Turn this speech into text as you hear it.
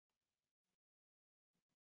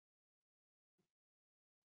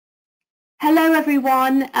Hello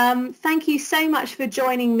everyone, thank you so much for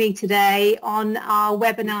joining me today on our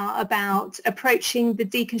webinar about approaching the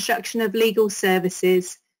deconstruction of legal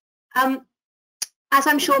services. As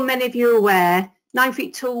I'm sure many of you are aware, 9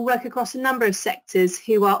 Feet Tall work across a number of sectors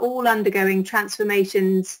who are all undergoing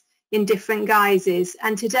transformations in different guises,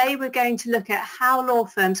 and today we're going to look at how law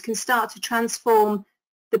firms can start to transform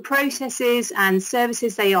the processes and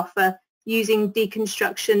services they offer using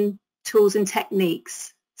deconstruction tools and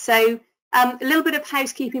techniques. So a little bit of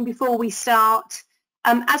housekeeping before we start.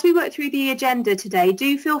 As we work through the agenda today,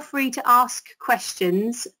 do feel free to ask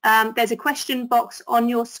questions. There's a question box on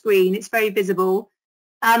your screen. It's very visible.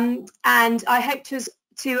 And I hope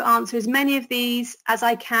to answer as many of these as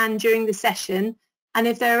I can during the session. And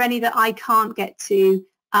if there are any that I can't get to,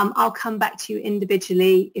 I'll come back to you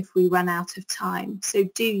individually if we run out of time. So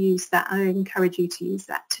do use that. I encourage you to use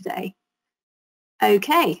that today.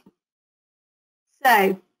 Okay.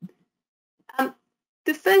 So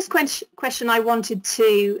the first question I wanted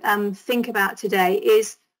to think about today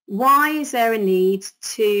is, why is there a need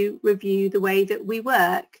to review the way that we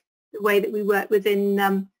work within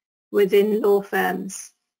law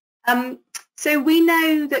firms? So we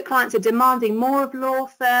know that clients are demanding more of law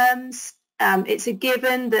firms. It's a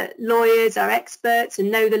given that lawyers are experts and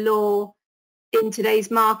know the law in today's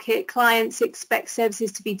market. Clients expect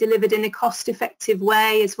services to be delivered in a cost-effective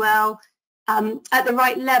way as well. At the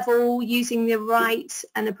right level, using the right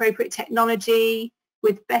and appropriate technology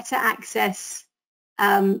with better access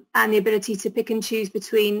and the ability to pick and choose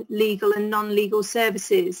between legal and non-legal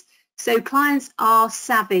services. So clients are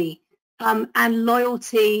savvy and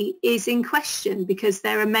loyalty is in question because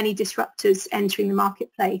there are many disruptors entering the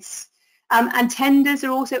marketplace. And tenders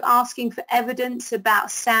are also asking for evidence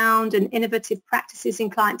about sound and innovative practices in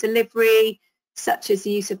client delivery, such as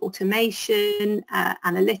the use of automation,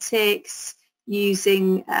 analytics,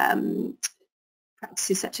 using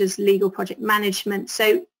practices such as legal project management.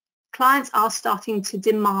 So clients are starting to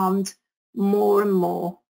demand more and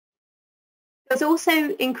more. There's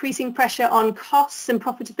also increasing pressure on costs and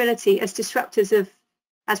profitability as disruptors have,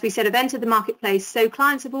 as we said, have entered the marketplace. So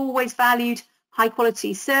clients have always valued high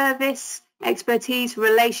quality service, expertise,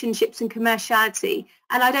 relationships and commerciality.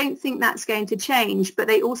 And I don't think that's going to change, but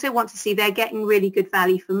they also want to see they're getting really good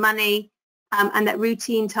value for money and that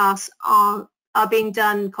routine tasks are being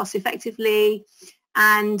done cost effectively.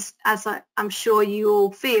 And as I'm sure you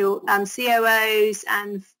all feel, COOs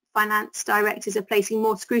and finance directors are placing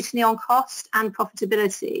more scrutiny on cost and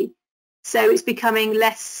profitability. So it's becoming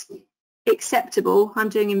less acceptable, I'm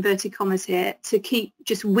doing inverted commas here, to keep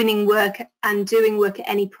just winning work and doing work at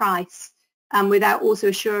any price without also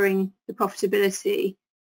assuring the profitability.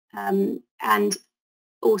 And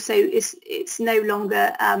also it's no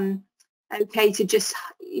longer okay to just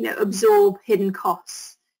absorb hidden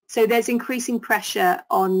costs. So there's increasing pressure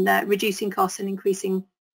on reducing costs and increasing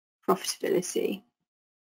profitability.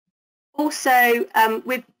 Also,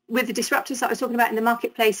 with the disruptors that I was talking about in the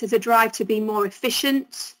marketplace, there's a drive to be more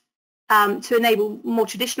efficient, to enable more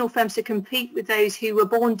traditional firms to compete with those who were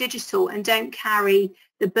born digital and don't carry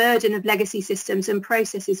the burden of legacy systems and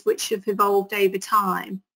processes which have evolved over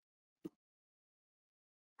time.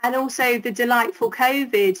 And also the delightful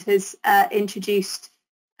COVID has introduced,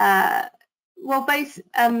 both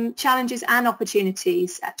challenges and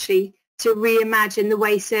opportunities actually to reimagine the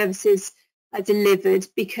way services are delivered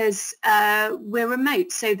because we're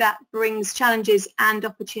remote. So that brings challenges and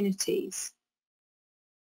opportunities.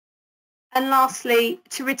 And lastly,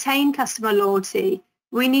 to retain customer loyalty,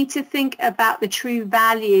 we need to think about the true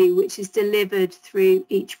value which is delivered through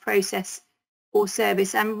each process or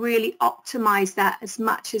service and really optimize that as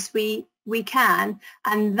much as we can,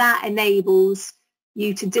 and that enables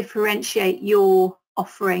you to differentiate your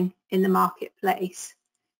offering in the marketplace.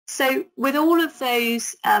 So with all of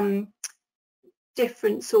those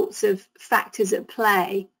different sorts of factors at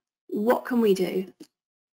play, what can we do?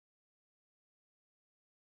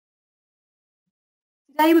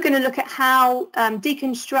 Today we're going to look at how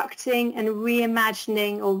deconstructing and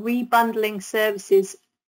reimagining or rebundling services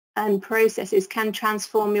and processes can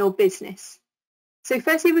transform your business. So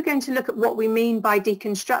firstly, we're going to look at what we mean by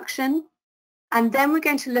deconstruction, and then we're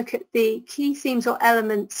going to look at the key themes or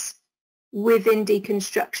elements within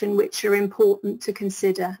deconstruction which are important to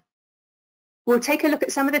consider. We'll take a look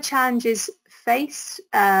at some of the challenges faced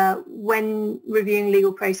when reviewing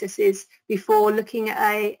legal processes before looking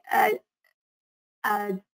at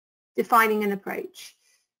defining an approach.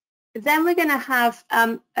 Then we're going to have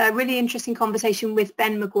a really interesting conversation with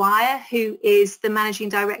Ben McGuire, who is the Managing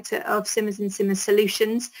Director of Simmons and Simmons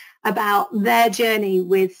Solutions, about their journey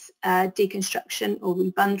with deconstruction or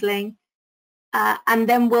rebundling. and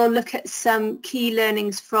then we'll look at some key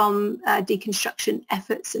learnings from deconstruction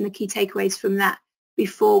efforts and the key takeaways from that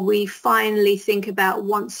before we finally think about,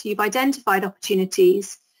 once you've identified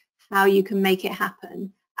opportunities, how you can make it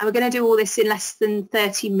happen. And we're going to do all this in less than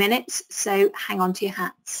 30 minutes, so hang on to your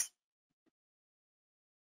hats.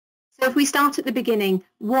 So if we start at the beginning,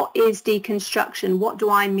 what is deconstruction? What do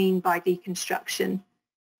I mean by deconstruction?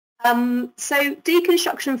 So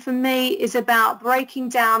deconstruction for me is about breaking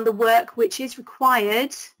down the work which is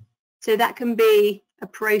required. So that can be a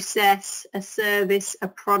process, a service, a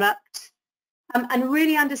product, and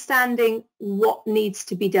really understanding what needs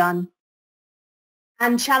to be done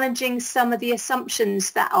and challenging some of the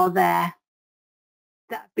assumptions that are there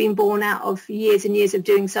that have been born out of years and years of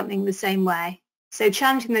doing something the same way. So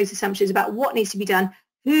challenging those assumptions about what needs to be done,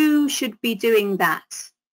 who should be doing that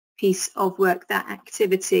piece of work, that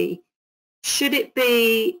activity. Should it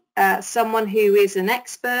be someone who is an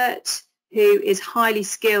expert, who is highly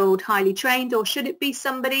skilled, highly trained, or should it be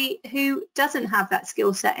somebody who doesn't have that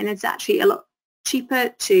skill set and it's actually a lot cheaper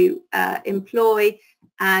to employ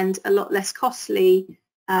and a lot less costly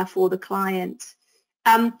for the client?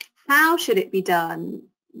 How should it be done?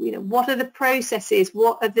 You know, what are the processes?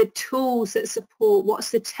 What are the tools that support?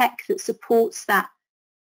 What's the tech that supports that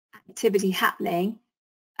activity happening?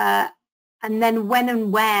 And then when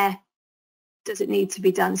and where does it need to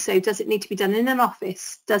be done? So does it need to be done in an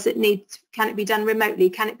office? Can it be done remotely?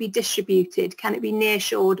 Can it be distributed? Can it be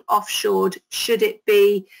nearshored, offshored? Should it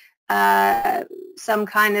be some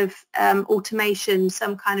kind of automation,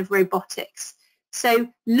 some kind of robotics? So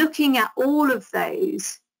looking at all of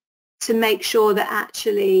those to make sure that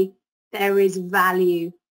actually there is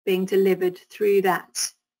value being delivered through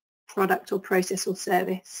that product or process or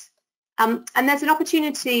service. And there's an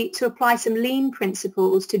opportunity to apply some lean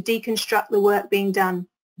principles to deconstruct the work being done.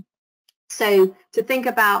 So to think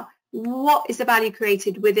about what is the value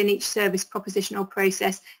created within each service, proposition or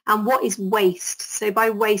process, and what is waste. So by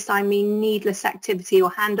waste I mean needless activity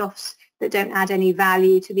or handoffs that don't add any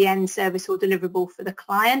value to the end service or deliverable for the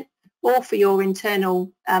client or for your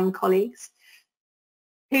internal colleagues.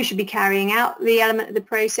 Who should be carrying out the element of the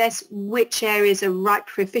process? Which areas are ripe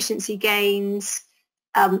for efficiency gains?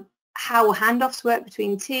 How will handoffs work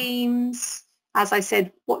between teams? As I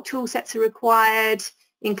said, what tool sets are required,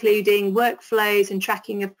 including workflows and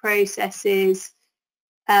tracking of processes,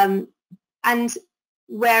 and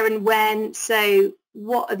where and when. So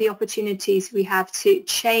what are the opportunities we have to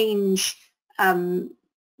change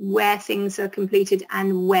where things are completed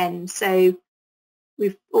and when? So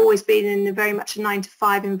we've always been in a very much a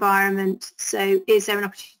 9-to-5 environment. So is there an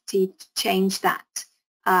opportunity to change that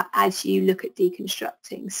as you look at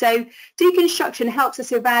deconstructing? So deconstruction helps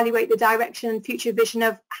us evaluate the direction and future vision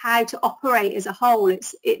of how to operate as a whole.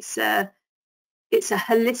 It's a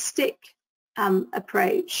holistic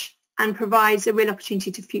approach and provides a real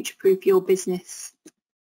opportunity to future-proof your business.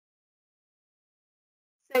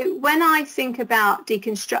 So when I think about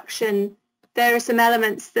deconstruction, there are some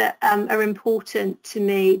elements that are important to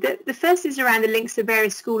me. The first is around the links to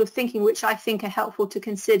various schools of thinking, which I think are helpful to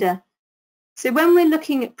consider. So when we're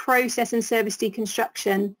looking at process and service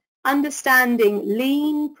deconstruction, understanding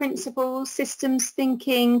lean principles, systems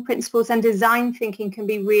thinking principles, and design thinking can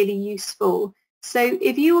be really useful. So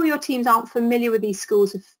if you or your teams aren't familiar with these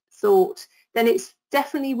schools of thought, then it's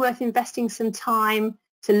definitely worth investing some time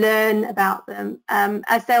to learn about them,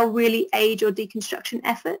 as they'll really aid your deconstruction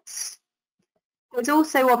efforts. There's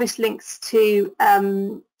also obvious links to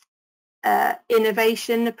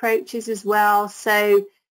innovation approaches as well. So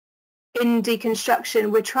in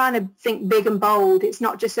deconstruction, we're trying to think big and bold. It's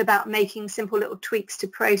not just about making simple little tweaks to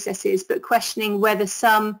processes, but questioning whether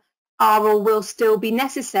some are or will still be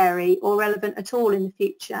necessary or relevant at all in the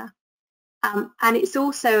future. And it's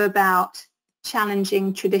also about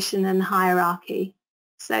challenging tradition and hierarchy.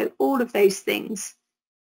 So all of those things,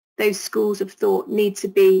 those schools of thought, need to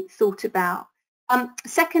be thought about.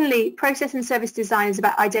 Secondly, process and service design is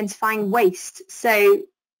about identifying waste. So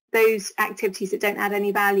those activities that don't add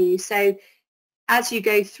any value. So as you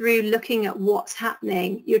go through looking at what's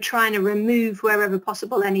happening, you're trying to remove wherever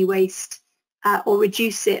possible any waste or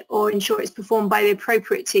reduce it or ensure it's performed by the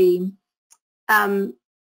appropriate team.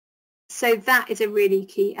 So that is a really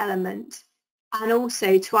key element. And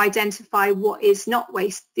also to identify what is not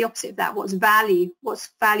waste, the opposite of that, what's value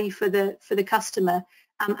for the customer.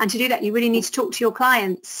 And to do that, you really need to talk to your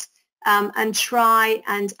clients and try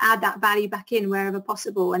and add that value back in wherever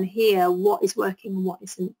possible and hear what is working and what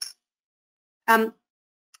isn't.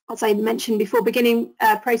 as I mentioned before, beginning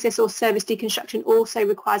process or service deconstruction also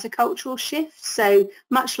requires a cultural shift. So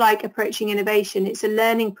much like approaching innovation, it's a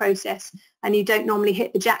learning process and you don't normally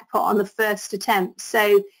hit the jackpot on the first attempt.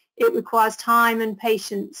 So it requires time and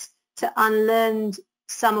patience to unlearn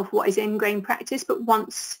some of what is ingrained practice. But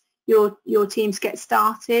once your teams get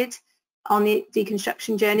started on the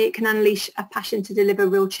deconstruction journey, it can unleash a passion to deliver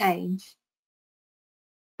real change.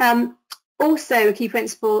 Also, a key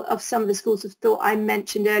principle of some of the schools of thought I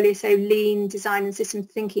mentioned earlier, so lean design and system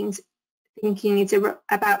thinking is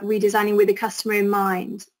about redesigning with the customer in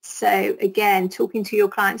mind. So again, talking to your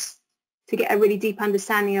clients to get a really deep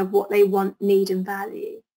understanding of what they want, need and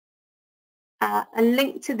value. And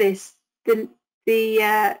linked to this, the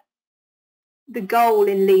goal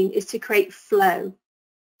in lean is to create flow.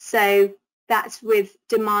 So that's with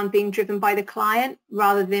demand being driven by the client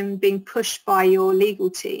rather than being pushed by your legal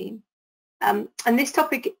team. And this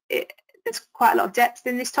topic, there's quite a lot of depth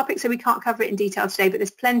in this topic, so we can't cover it in detail today, but there's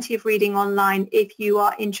plenty of reading online if you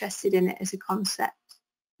are interested in it as a concept.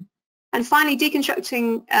 And finally,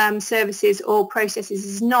 deconstructing services or processes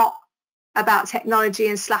is not about technology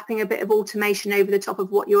and slapping a bit of automation over the top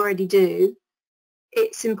of what you already do.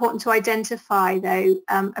 It's important to identify, though,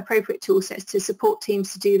 appropriate tool sets to support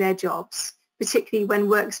teams to do their jobs, particularly when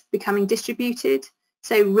work's becoming distributed.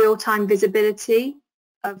 So real-time visibility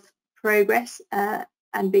of progress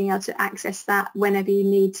and being able to access that whenever you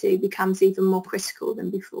need to becomes even more critical than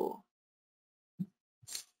before.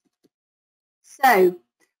 So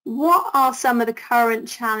what are some of the current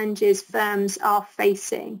challenges firms are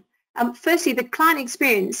facing? Firstly, the client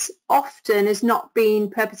experience often has not been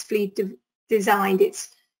purposefully designed. It's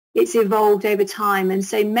evolved over time, and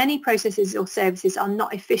so many processes or services are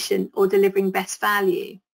not efficient or delivering best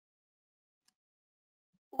value.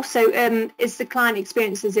 Also, as the client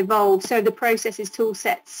experience has evolved, so the processes, tool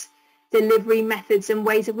sets, delivery methods and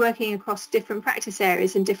ways of working across different practice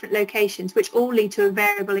areas and different locations, which all lead to a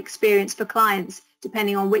variable experience for clients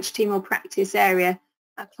depending on which team or practice area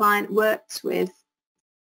a client works with.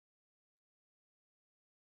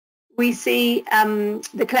 We see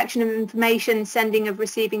the collection of information, sending of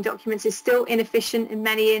receiving documents is still inefficient in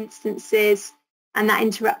many instances, and that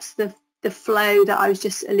interrupts the flow that I was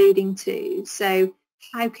just alluding to. So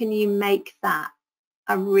how can you make that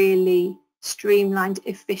a really streamlined,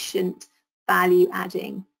 efficient,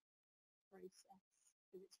 value-adding process?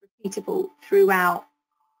 It's repeatable throughout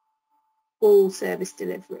all service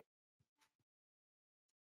delivery.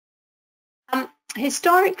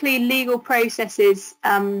 Historically, legal processes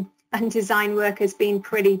and design work has been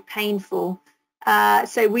pretty painful.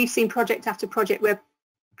 So we've seen project after project where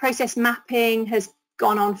process mapping has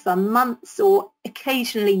gone on for months or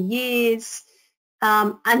occasionally years.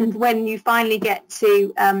 And when you finally get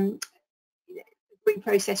to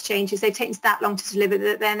process changes, they've taken that long to deliver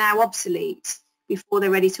that they're now obsolete before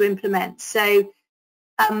they're ready to implement. So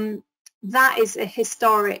that is a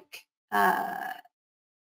historic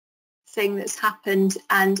thing that's happened,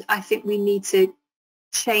 and I think we need to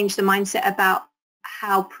change the mindset about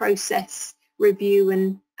how process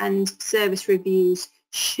review and service reviews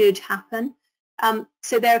should happen.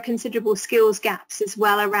 So there are considerable skills gaps as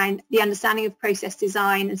well around the understanding of process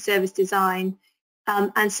design and service design,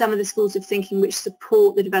 and some of the schools of thinking which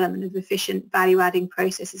support the development of efficient value-adding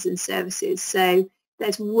processes and services. So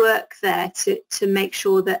there's work there to make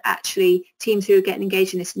sure that actually teams who are getting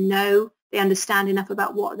engaged in this know, they understand enough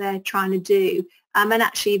about what they're trying to do, and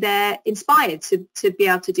actually they're inspired to be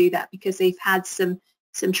able to do that because they've had some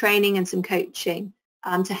training and some coaching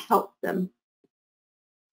to help them.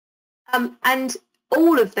 And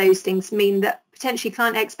all of those things mean that potentially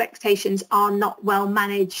client expectations are not well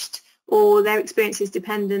managed, or their experience is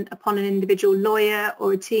dependent upon an individual lawyer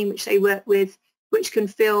or a team which they work with, which can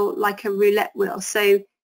feel like a roulette wheel. So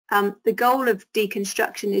the goal of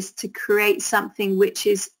deconstruction is to create something which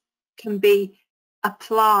can be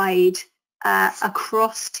applied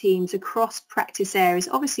across teams, across practice areas,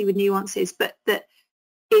 obviously with nuances, but that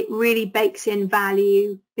it really bakes in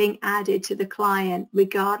value being added to the client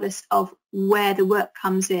regardless of where the work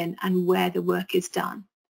comes in and where the work is done.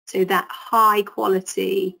 So that high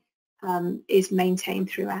quality is maintained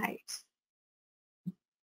throughout.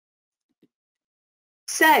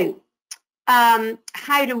 So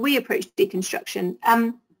how do we approach deconstruction?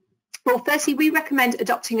 Well, firstly, we recommend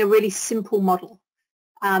adopting a really simple model.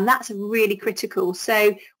 That's really critical.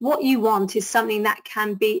 So what you want is something that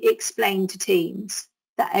can be explained to teams,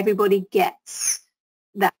 that everybody gets,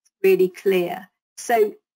 that's really clear.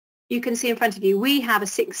 So you can see in front of you, we have a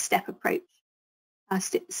 6-step approach,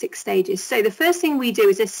 6 stages. So the first thing we do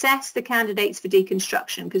is assess the candidates for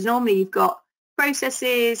deconstruction, because normally you've got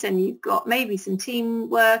processes and you've got maybe some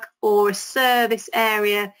teamwork or a service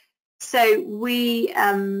area. So we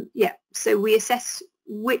assess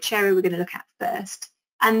which area we're going to look at first.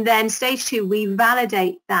 And then stage 2, we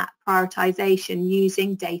validate that prioritization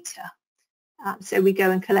using data. So we go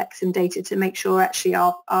and collect some data to make sure actually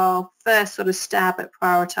our first sort of stab at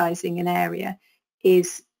prioritizing an area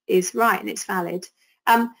is right and it's valid.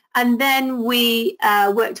 And then we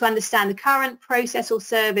work to understand the current process or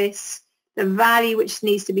service, the value which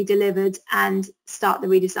needs to be delivered, and start the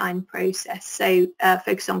redesign process. So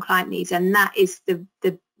focus on client needs, and that is the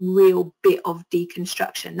real bit of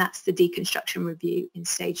deconstruction. That's the deconstruction review in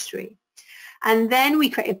stage 3. And then we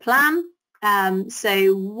create a plan.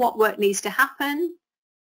 So what work needs to happen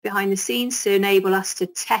behind the scenes to enable us to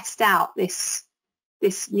test out this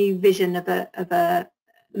new vision of a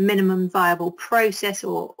minimum viable process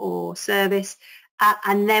or service,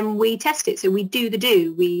 and then we test it. So we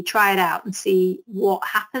we try it out and see what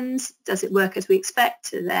happens. Does it work as we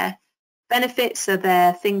expect? Are there benefits? Are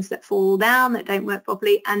there things that fall down that don't work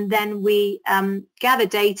properly? And then we gather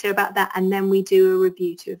data about that, and then we do a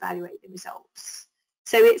review to evaluate the results.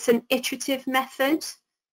 So it's an iterative method.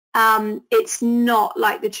 It's not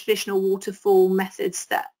like the traditional waterfall methods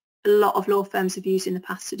that a lot of law firms have used in the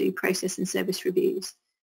past to do process and service reviews.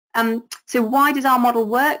 So why does our model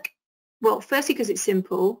work? Well, firstly, because it's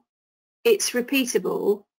simple, it's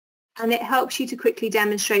repeatable, and it helps you to quickly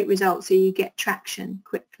demonstrate results so you get traction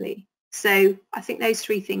quickly. So I think those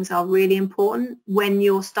 3 things are really important when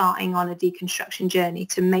you're starting on a deconstruction journey,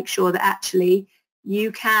 to make sure that actually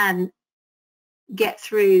you can get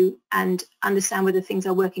through and understand whether things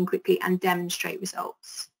are working quickly and demonstrate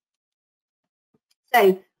results.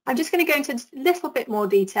 So I'm just going to go into a little bit more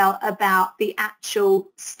detail about the actual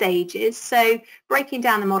stages. So breaking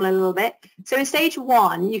down the model a little bit. So in stage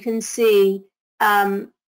 1, you can see you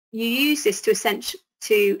use this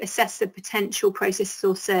to assess the potential processes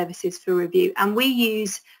or services for review. And we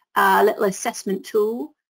use a little assessment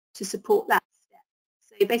tool to support that step.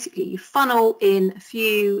 So basically you funnel in a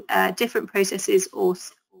few different processes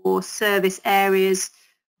or service areas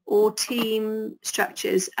or team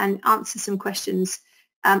structures and answer some questions.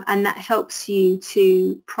 And that helps you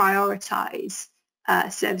to prioritize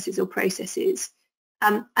services or processes.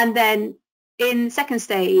 And then in the second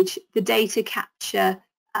stage, the data capture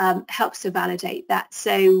helps to validate that.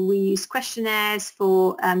 So we use questionnaires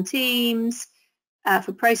for teams,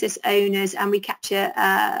 for process owners, and we capture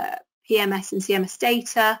PMS and CMS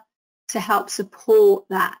data to help support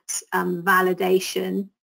that validation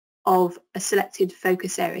of a selected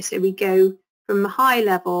focus area. So we go from a high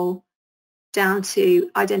level down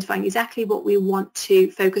to identifying exactly what we want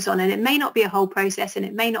to focus on. And it may not be a whole process, and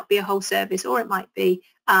it may not be a whole service, or it might be,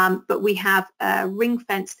 but we have a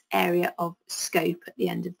ring-fenced area of scope at the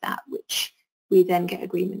end of that, which we then get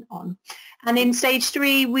agreement on. And in stage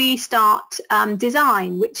 3, we start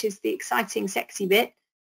design, which is the exciting, sexy bit.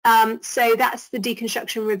 So that's the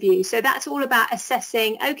deconstruction review. So that's all about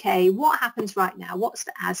assessing, okay, what happens right now? What's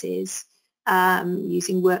the as-is,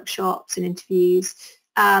 using workshops and interviews,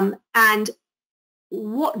 and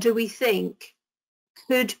what do we think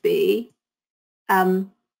could be the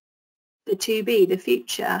to-be, the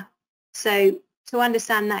future? So to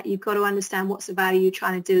understand that, you've got to understand what's the value you're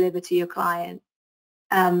trying to deliver to your client,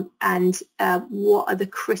 and what are the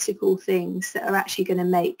critical things that are actually going to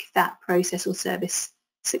make that process or service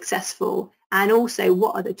successful, and also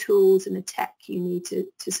what are the tools and the tech you need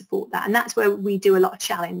to support that. And that's where we do a lot of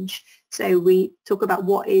challenge. So we talk about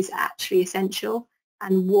what is actually essential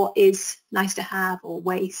and what is nice to have or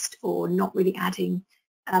waste or not really adding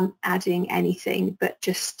anything, but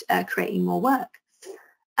just creating more work.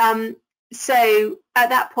 So at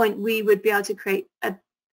that point, we would be able to create a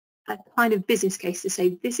kind of business case to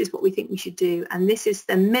say, this is what we think we should do, and this is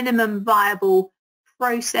the minimum viable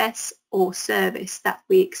process or service that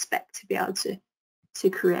we expect to be able to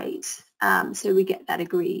create. So we get that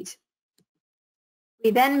agreed. We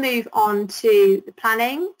then move on to the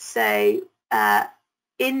planning. So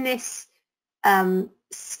in this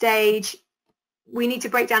stage, we need to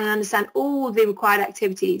break down and understand all the required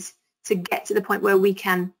activities to get to the point where we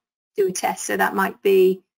can do a test. So that might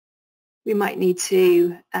be, we might need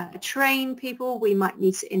to train people, we might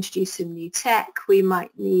need to introduce some new tech, we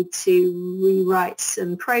might need to rewrite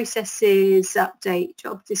some processes, update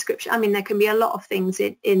job description. I mean, there can be a lot of things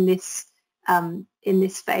in this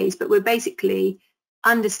phase, but we're basically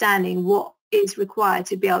understanding what is required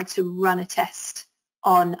to be able to run a test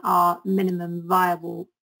on our minimum viable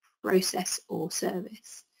process or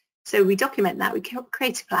service. So we document that, we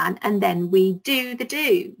create a plan, and then we do the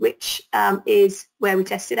do, which is where we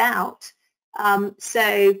test it out.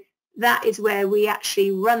 So that is where we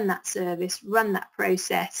actually run that service, run that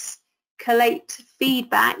process, collate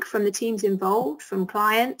feedback from the teams involved, from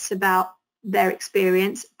clients about their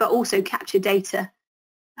experience, but also capture data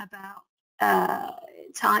about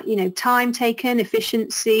time taken,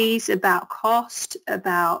 efficiencies, about cost,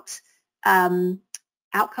 about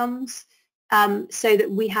outcomes, so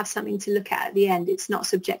that we have something to look at the end. It's not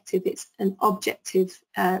subjective, it's an objective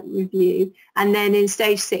review. And then in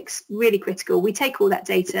stage 6, really critical, we take all that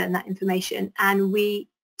data and that information and we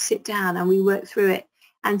sit down and we work through it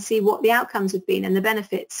and see what the outcomes have been and the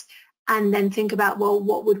benefits, and then think about, well,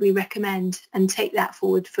 what would we recommend, and take that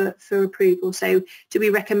forward for approval. So do we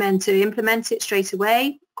recommend to implement it straight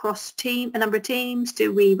away across a number of teams?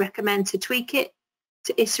 Do we recommend to tweak it,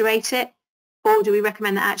 to iterate it? Or do we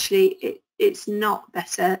recommend that actually it's not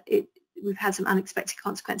better, we've had some unexpected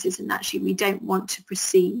consequences, and actually we don't want to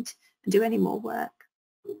proceed and do any more work?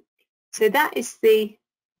 So that is the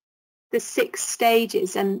 6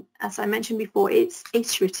 stages, and as I mentioned before, it's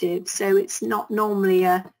iterative, so it's not normally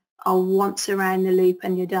a once around the loop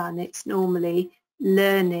and you're done. It's normally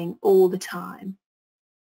learning all the time.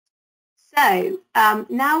 So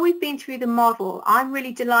now we've been through the model, I'm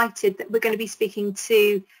really delighted that we're going to be speaking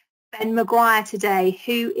to Ben McGuire today,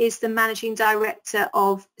 who is the Managing Director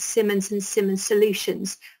of Simmons and Simmons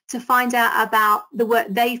Solutions, to find out about the work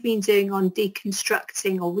they've been doing on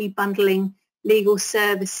deconstructing or rebundling legal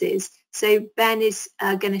services. So Ben is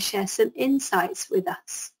going to share some insights with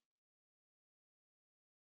us.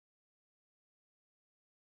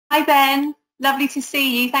 Hi Ben, lovely to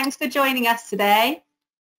see you. Thanks for joining us today.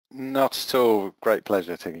 Not at all. Great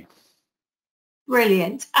pleasure, Tiggy.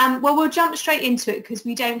 Brilliant. Well, we'll jump straight into it because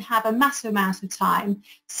we don't have a massive amount of time.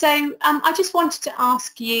 So I just wanted to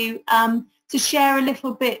ask you to share a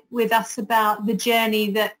little bit with us about the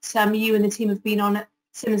journey that you and the team have been on at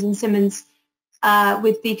Simmons and Simmons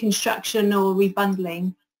with deconstruction or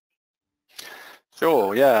rebundling.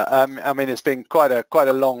 Sure. Yeah. I mean, it's been quite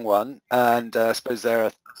a long one, and I suppose there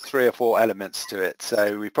are 3 or 4 elements to it.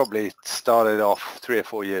 So we probably started off 3 or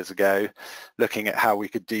 4 years ago looking at how we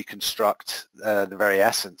could deconstruct the very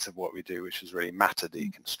essence of what we do, which is really matter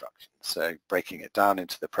deconstruction. So breaking it down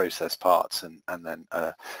into the process parts and then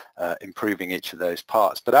improving each of those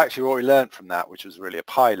parts. But actually what we learned from that, which was really a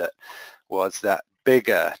pilot, was that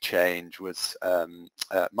bigger change was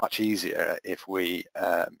much easier if we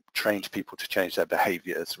trained people to change their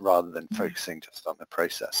behaviors rather than focusing just on the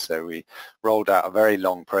process. So we rolled out a very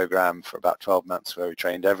long program for about 12 months where we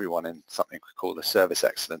trained everyone in something we call the Service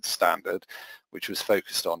Excellence Standard, which was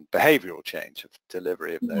focused on behavioral change of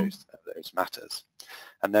delivery of those matters.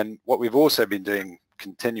 And then what we've also been doing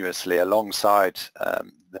continuously alongside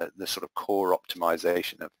the sort of core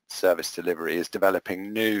optimization of service delivery is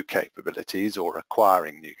developing new capabilities or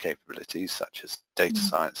acquiring new capabilities such as data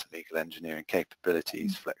science, legal engineering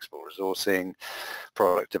capabilities, flexible resourcing,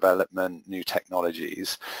 product development, new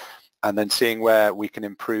technologies, and then seeing where we can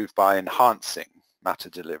improve by enhancing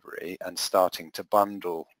matter delivery and starting to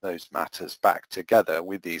bundle those matters back together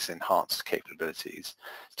with these enhanced capabilities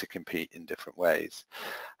to compete in different ways.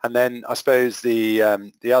 And then I suppose the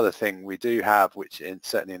other thing we do have, which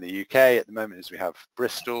certainly in the UK at the moment, is we have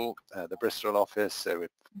Bristol, the Bristol office. So we're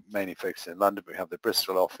mainly focused in London, but we have the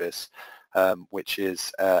Bristol office, which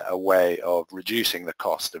is a way of reducing the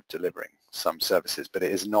cost of delivering some services, but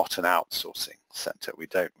it is not an outsourcing centre. We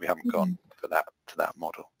haven't gone for that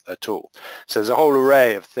model at all. So there's a whole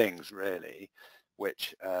array of things really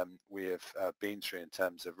which we have been through in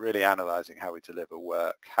terms of really analysing how we deliver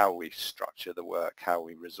work, how we structure the work, how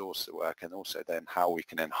we resource the work, and also then how we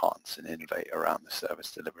can enhance and innovate around the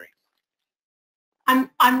service delivery.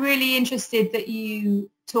 I'm really interested that you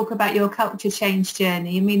talk about your culture change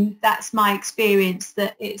journey. I mean, that's my experience,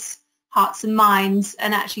 that it's hearts and minds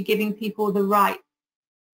and actually giving people the right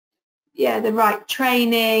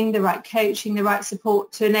training, the right coaching, the right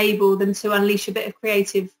support to enable them to unleash a bit of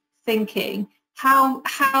creative thinking. How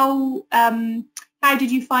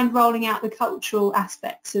did you find rolling out the cultural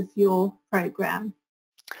aspects of your program?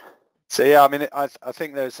 So yeah, I mean, I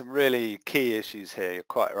think there's some really key issues here. You're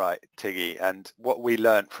quite right, Tiggy. And what we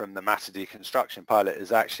learned from the matter deconstruction pilot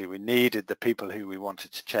is actually we needed the people who we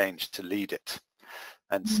wanted to change to lead it.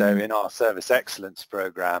 And so in our service excellence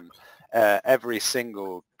program, every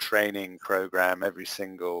single training program, every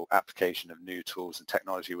single application of new tools and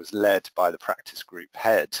technology was led by the practice group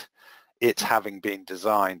head it having been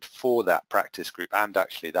designed for that practice group and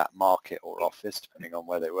actually that market or office, depending on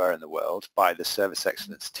where they were in the world, by the service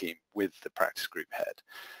excellence team with the practice group head.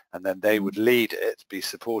 And then they would lead it, be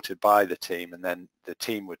supported by the team, and then the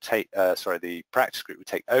team would take, the practice group would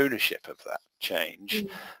take ownership of that change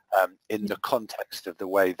in the context of the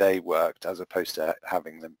way they worked, as opposed to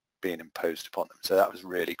having them being imposed upon them. So that was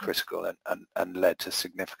really critical and led to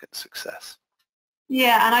significant success.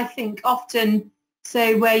 Yeah, and I think often,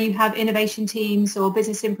 so where you have innovation teams or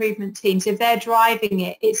business improvement teams, if they're driving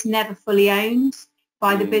it, it's never fully owned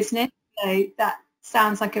by the business. So that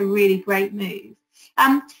sounds like a really great move.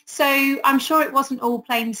 So I'm sure it wasn't all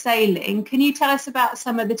plain sailing. Can you tell us about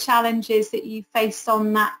some of the challenges that you faced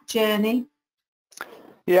on that journey?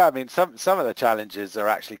 Yeah, I mean, some of the challenges are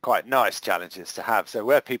actually quite nice challenges to have. So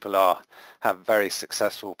where people have very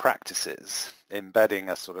successful practices, embedding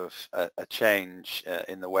a sort of a change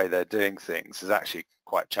in the way they're doing things is actually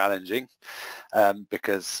quite challenging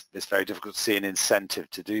because it's very difficult to see an incentive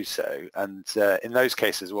to do so. And in those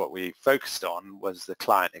cases, what we focused on was the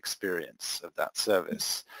client experience of that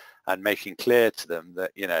service, and making clear to them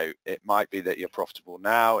that, you know, it might be that you're profitable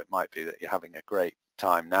now, it might be that you're having a great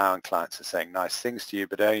time now and clients are saying nice things to you,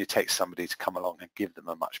 but it only takes somebody to come along and give them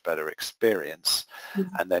a much better experience,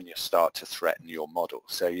 and then you start to threaten your model.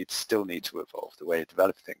 So you'd still need to evolve the way you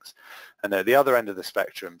develop things. And at the other end of the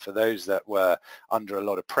spectrum, for those that were under a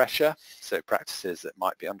lot of pressure, so practices that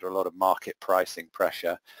might be under a lot of market pricing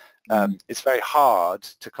pressure, it's very hard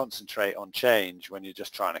to concentrate on change when you're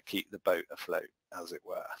just trying to keep the boat afloat, as it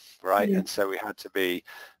were, right? And so we had to be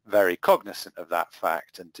very cognizant of that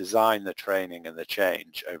fact and design the training and the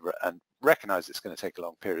change over, and recognize it's going to take a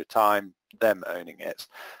long period of time, them owning it,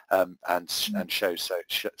 and show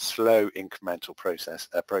slow incremental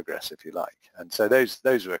progress, if you like. And so those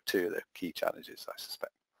were two of the key challenges, I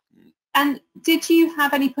suspect. And did you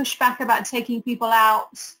have any pushback about taking people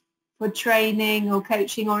out for training or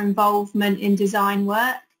coaching or involvement in design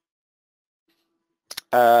work?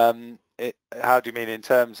 How do you mean in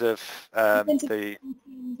terms of the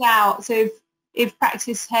out? So if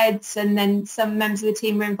practice heads and then some members of the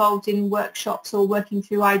team were involved in workshops or working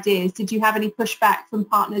through ideas, did you have any pushback from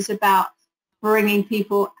partners about bringing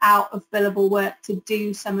people out of billable work to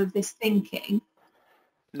do some of this thinking?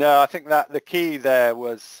 No, I think that the key there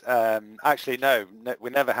was actually no, we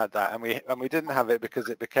never had that, and we didn't have it because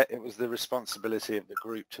it was the responsibility of the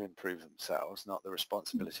group to improve themselves, not the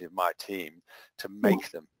responsibility of my team to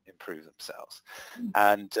make them improve themselves.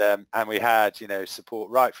 And we had, you know, support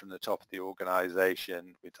right from the top of the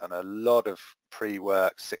organisation. We'd done a lot of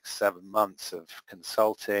pre-work, 6-7 months of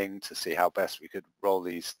consulting to see how best we could roll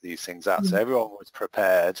these things out. So everyone was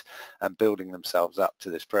prepared and building themselves up to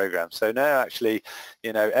this program. So no, actually,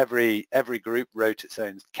 you know, every group wrote its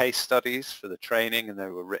own case studies for the training, and they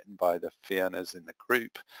were written by the fee earners in the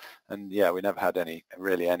group. And yeah, we never had any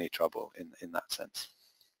trouble in that sense.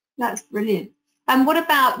 That's brilliant. And what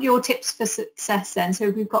about your tips for success then? So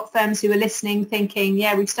we've got firms who are listening thinking,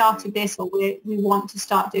 yeah, we've started this, or we want to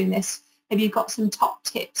start doing this. Have you got some top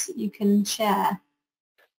tips that you can share?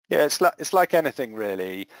 Yeah, it's like anything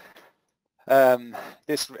really. I mean,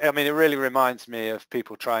 it really reminds me of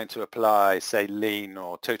people trying to apply, say, lean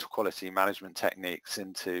or total quality management techniques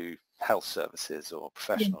into health services or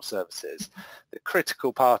professional services. The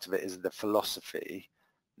critical part of it is the philosophy,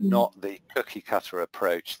 not the cookie cutter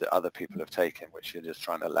approach that other people have taken, which you're just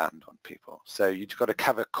trying to land on people. So you've got to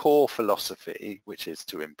have a core philosophy, which is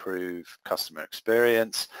to improve customer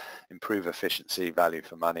experience, improve efficiency, value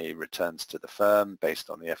for money, returns to the firm based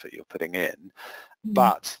on the effort you're putting in.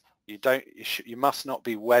 But you must not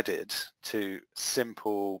be wedded to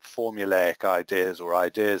simple formulaic ideas or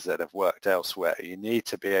ideas that have worked elsewhere. You need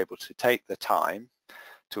to be able to take the time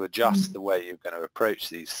to adjust the way you're going to approach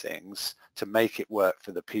these things to make it work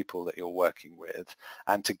for the people that you're working with,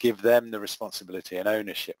 and to give them the responsibility and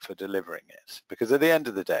ownership for delivering it. Because at the end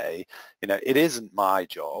of the day, you know, it isn't my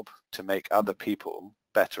job to make other people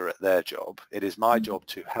better at their job. It is my job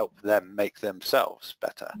to help them make themselves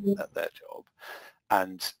better at their job.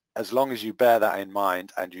 And as long as you bear that in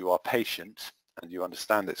mind and you are patient and you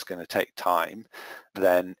understand it's going to take time,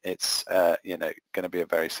 then it's you know, going to be a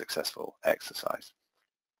very successful exercise.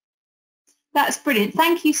 That's brilliant.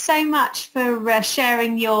 Thank you so much for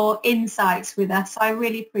sharing your insights with us. I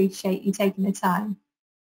really appreciate you taking the time.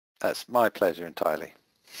 That's my pleasure entirely.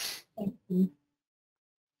 Thank you.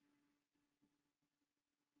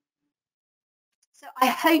 So I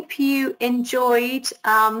hope you enjoyed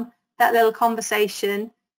that little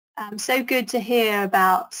conversation. So good to hear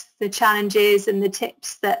about the challenges and the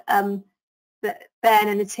tips that that Ben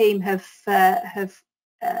and the team have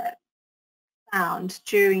found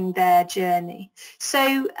during their journey.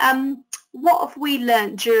 So what have we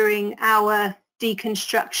learned during our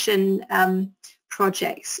deconstruction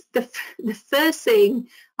projects? The first thing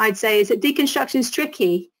I'd say is that deconstruction is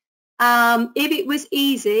tricky. If it was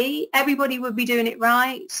easy, everybody would be doing it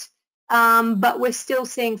right. But we're still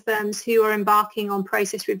seeing firms who are embarking on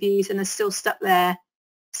process reviews and are still stuck there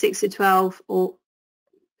 6 to 12 or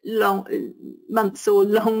months or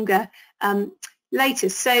longer later.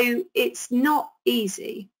 So it's not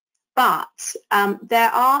easy, but there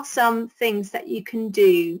are some things that you can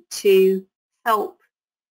do to help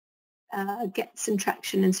get some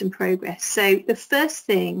traction and some progress. So the first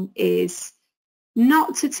thing is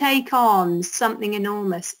not to take on something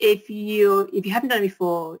enormous if you haven't done it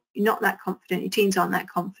before, you're not that confident, your teams aren't that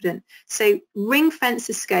confident. So ring fence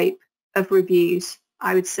the scope of reviews,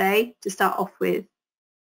 I would say, to start off with,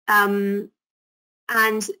 and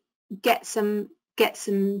get some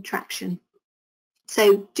traction.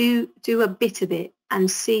 So do a bit of it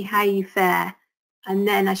and see how you fare, and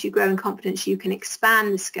then as you grow in confidence you can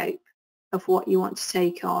expand the scope of what you want to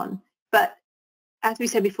take on. But as we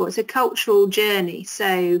said before, it's a cultural journey,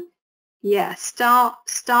 so yeah,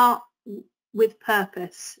 start with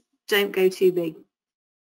purpose, don't go too big,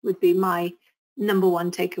 would be my number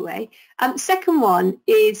one takeaway. Second one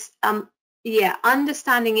is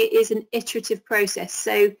understanding it is an iterative process.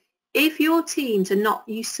 So if your teams are not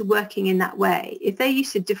used to working in that way, if they're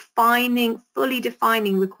used to fully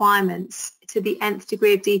defining requirements to the nth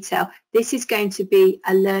degree of detail, this is going to be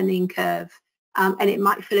a learning curve, and it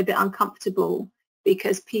might feel a bit uncomfortable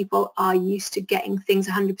because people are used to getting things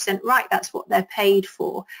 100% right. That's what they're paid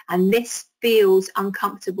for, and this feels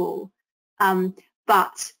uncomfortable,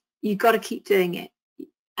 but you've got to keep doing it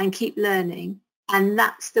and keep learning. And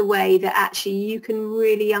that's the way that actually you can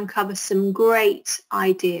really uncover some great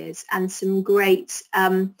ideas and some great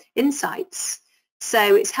insights.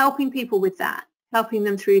 So it's helping people with that, helping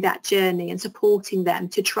them through that journey and supporting them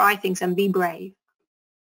to try things and be brave.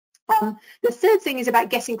 The third thing is about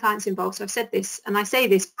getting clients involved. So I've said this, and I say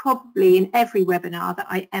this probably in every webinar that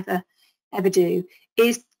I ever do,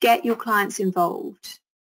 is get your clients involved.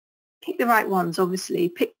 Pick the right ones, obviously.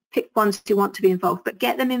 Pick ones who want to be involved, but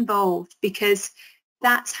get them involved, because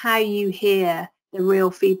that's how you hear the real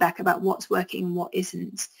feedback about what's working and what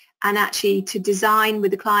isn't. And actually, to design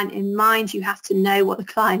with the client in mind, you have to know what the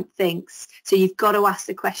client thinks. So you've got to ask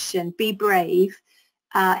the question, be brave,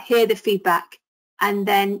 hear the feedback, and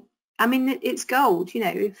then, I mean, it's gold. You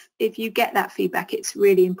know, if you get that feedback, it's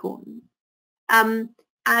really important. And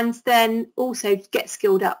then also get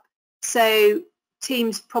skilled up. So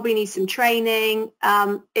teams probably need some training.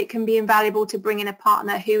 It can be invaluable to bring in a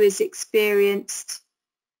partner who is experienced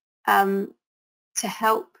to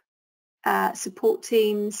help support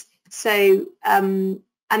teams. So and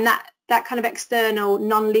that kind of external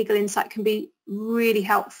non-legal insight can be really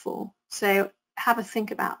helpful. So have a think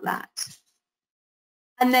about that.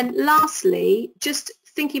 And then lastly, just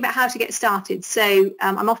thinking about how to get started. So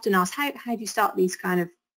I'm often asked, how do you start these kind of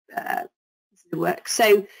work?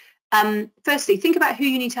 So firstly, think about who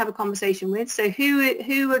you need to have a conversation with. So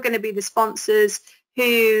who are going to be the sponsors?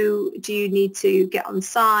 Who do you need to get on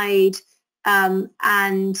side? Get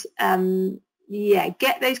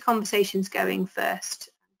those conversations going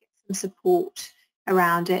first. Get some support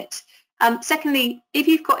around it. Secondly, if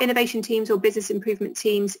you've got innovation teams or business improvement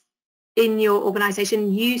teams in your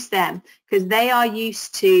organization, use them, because they are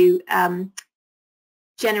used to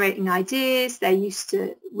generating ideas, they're used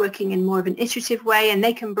to working in more of an iterative way, and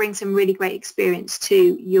they can bring some really great experience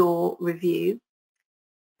to your review.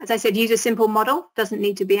 As I said, use a simple model, doesn't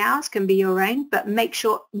need to be ours, can be your own, but make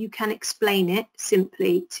sure you can explain it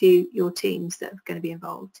simply to your teams that are going to be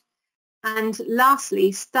involved. And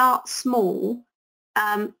lastly, start small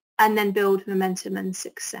and then build momentum and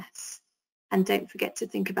success. And don't forget to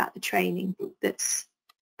think about the training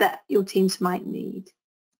that your teams might need.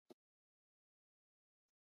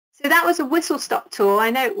 So that was a whistle-stop tour,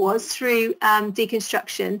 I know it was, through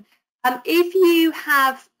deconstruction. If you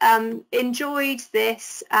have enjoyed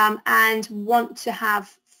this and want to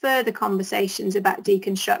have further conversations about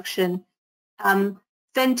deconstruction,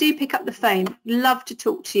 then do pick up the phone. Love to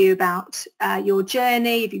talk to you about your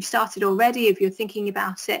journey, if you've started already, if you're thinking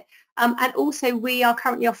about it. And also, we are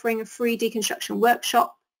currently offering a free deconstruction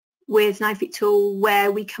workshop with 9 Feet Tall,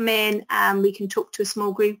 where we come in and we can talk to a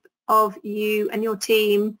small group of you and your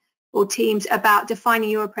team or teams about defining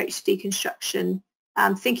your approach to deconstruction,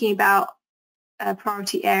 thinking about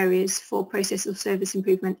priority areas for process or service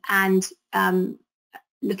improvement, and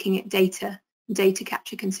looking at data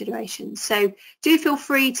capture considerations. So do feel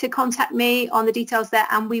free to contact me on the details there,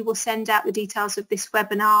 and we will send out the details of this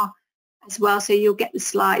webinar as well, so you'll get the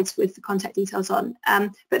slides with the contact details on.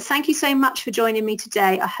 But thank you so much for joining me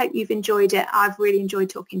today. I hope you've enjoyed it. I've really enjoyed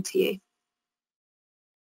talking to you.